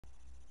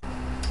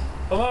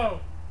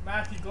Hello,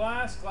 Matthew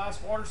Glass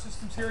Water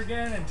Systems here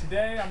again, and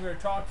today I'm going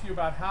to talk to you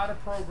about how to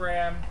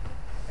program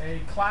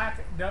a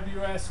Clack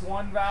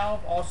WS1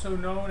 valve, also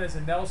known as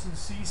a Nelsen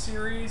C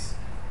Series,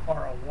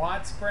 or a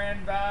Watts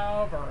brand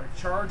valve, or a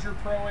Charger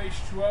Pro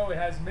H2O. It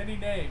has many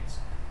names,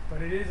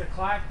 but it is a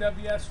Clack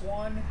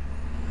WS1.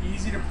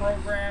 Easy to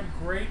program,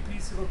 great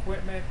piece of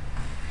equipment,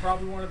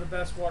 probably one of the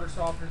best water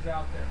softeners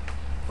out there.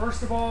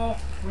 First of all,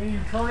 when you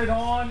turn it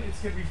on,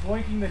 it's going to be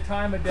blinking the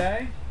time of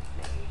day.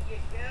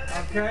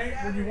 Okay,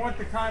 when you want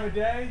the time of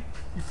day,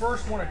 you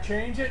first want to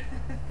change it.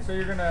 So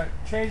you're going to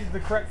change it to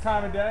the correct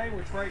time of day,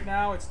 which right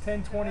now it's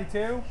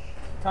 10:22.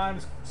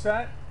 Time's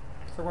set.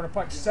 So we're going to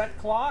punch set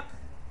clock,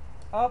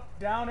 up,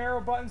 down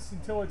arrow buttons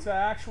until it's the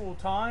actual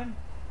time,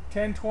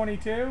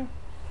 10:22.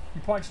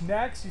 You punch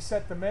next, you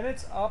set the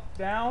minutes, up,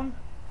 down,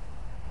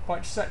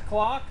 punch set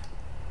clock,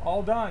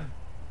 all done.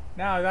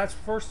 Now that's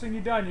the first thing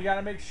you've done. You got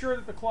to make sure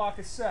that the clock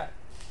is set.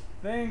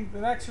 Then the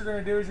next you're going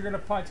to do is you're going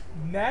to punch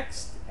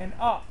next and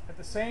up at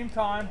the same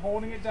time,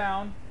 holding it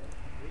down,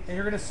 and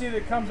you're going to see that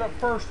it comes up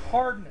first,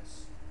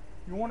 hardness.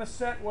 You want to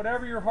set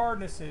whatever your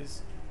hardness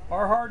is.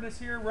 Our hardness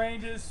here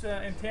ranges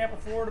in Tampa,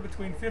 Florida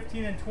between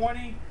 15 and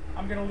 20.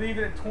 I'm going to leave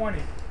it at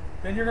 20.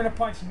 Then you're going to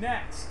punch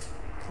next.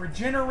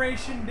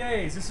 Regeneration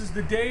days. This is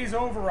the days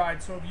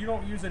override, so if you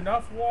don't use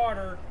enough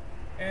water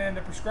in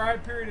the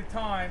prescribed period of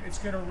time, it's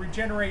going to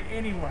regenerate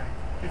anyway.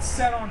 It's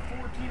set on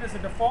 14 as a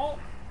default.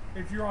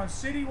 If you're on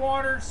city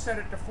water, set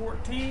it to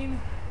 14.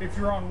 If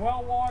you're on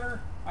well water,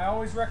 I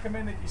always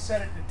recommend that you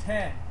set it to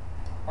 10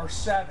 or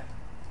 7.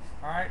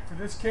 All right, for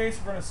this case,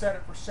 we're going to set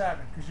it for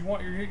 7 because you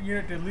want your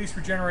unit to at least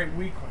regenerate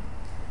weekly.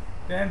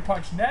 Then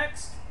punch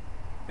next.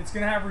 It's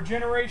going to have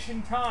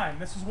regeneration time.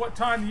 This is what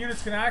time the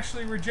unit's going to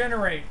actually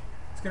regenerate.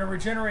 It's going to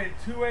regenerate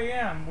at 2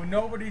 a.m. when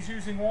nobody's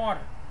using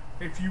water.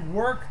 If you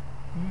work,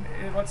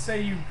 let's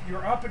say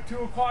you're up at 2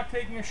 o'clock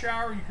taking a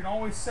shower, you can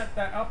always set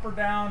that up or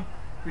down,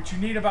 but you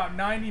need about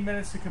 90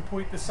 minutes to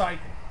complete the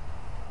cycle.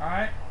 All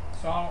right,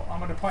 so I'm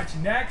going to punch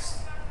next,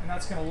 and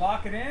that's going to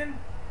lock it in.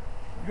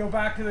 Go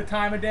back to the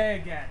time of day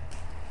again.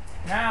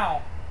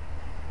 Now,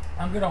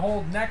 I'm going to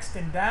hold next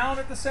and down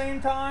at the same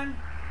time.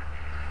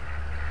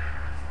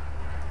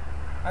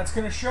 That's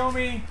going to show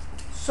me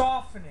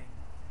softening.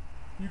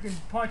 You can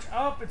punch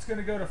up, it's going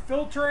to go to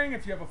filtering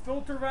if you have a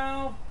filter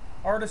valve,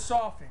 or to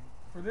softening.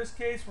 For this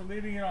case, we're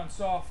leaving it on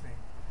softening.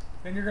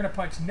 Then you're going to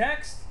punch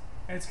next,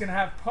 and it's going to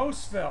have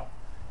post-fill.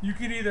 You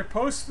can either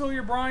post-fill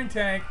your brine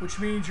tank, which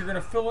means you're going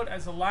to fill it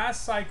as the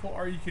last cycle,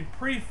 or you can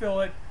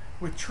pre-fill it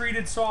with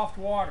treated soft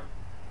water.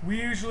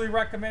 We usually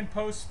recommend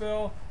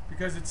post-fill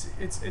because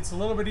it's a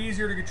little bit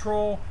easier to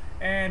control,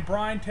 and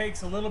brine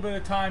takes a little bit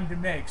of time to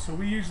make. So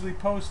we usually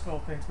post-fill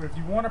things, but if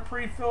you want to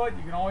pre-fill it,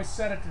 you can always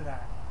set it to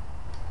that.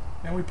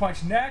 Then we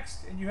punch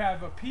next, and you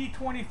have a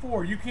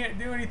P24. You can't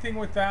do anything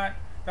with that.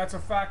 That's a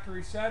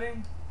factory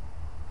setting.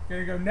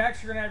 You're going to go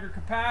next, you're going to have your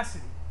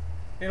capacity.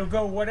 It'll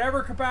go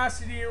whatever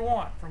capacity you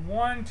want, from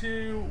 1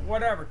 to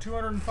whatever,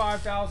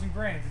 205,000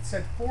 grains. It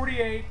said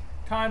 48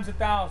 times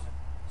 1,000.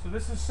 So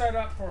this is set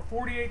up for a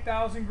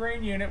 48,000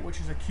 grain unit,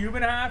 which is a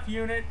cube-and-a-half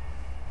unit,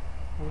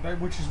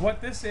 which is what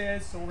this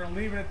is, so we're going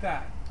to leave it at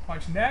that.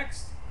 Punch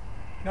next,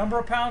 number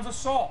of pounds of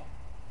salt.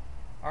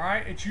 All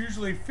right, it's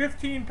usually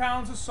 15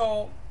 pounds of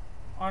salt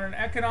on an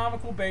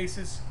economical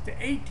basis to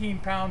 18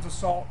 pounds of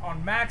salt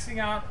on maxing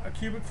out a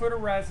cubic foot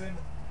of resin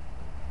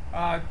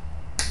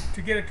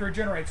to get it to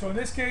regenerate. So in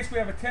this case, we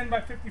have a 10 by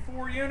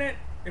 54 unit.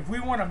 If we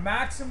want to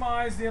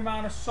maximize the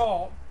amount of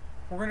salt,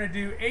 we're going to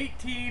do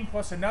 18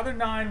 plus another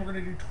 9. We're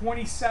going to do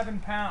 27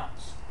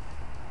 pounds.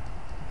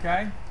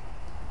 Okay?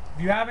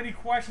 If you have any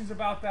questions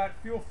about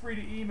that, feel free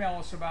to email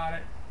us about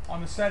it on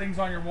the settings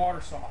on your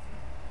water softener.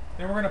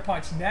 Then we're going to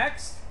punch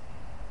next.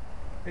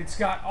 It's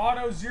got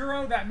auto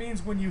 0. That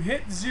means when you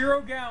hit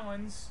 0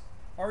 gallons,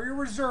 or your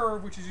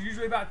reserve, which is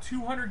usually about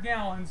 200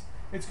 gallons,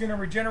 it's going to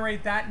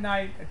regenerate that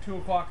night at 2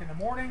 o'clock in the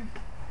morning.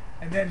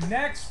 And then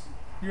next,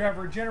 you have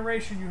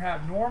regeneration. You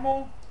have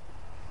normal,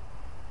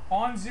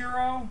 on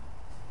 0,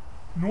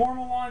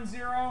 normal on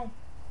 0.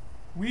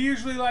 We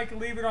usually like to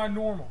leave it on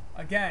normal.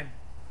 Again,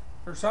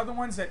 there's other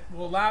ones that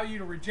will allow you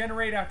to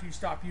regenerate after you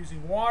stop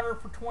using water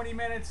for 20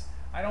 minutes.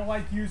 I don't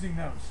like using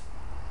those.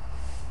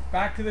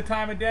 Back to the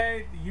time of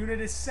day, the unit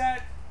is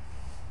set.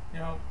 You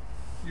know,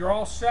 you're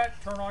all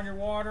set. Turn on your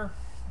water,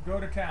 go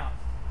to town.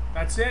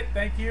 That's it.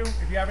 Thank you.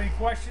 If you have any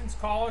questions,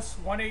 call us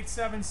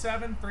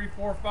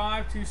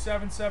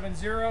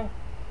 1-877-345-2770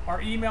 or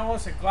email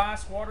us at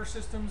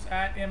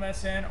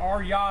glasswatersystems@msn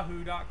or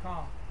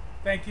yahoo.com.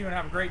 Thank you and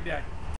have a great day.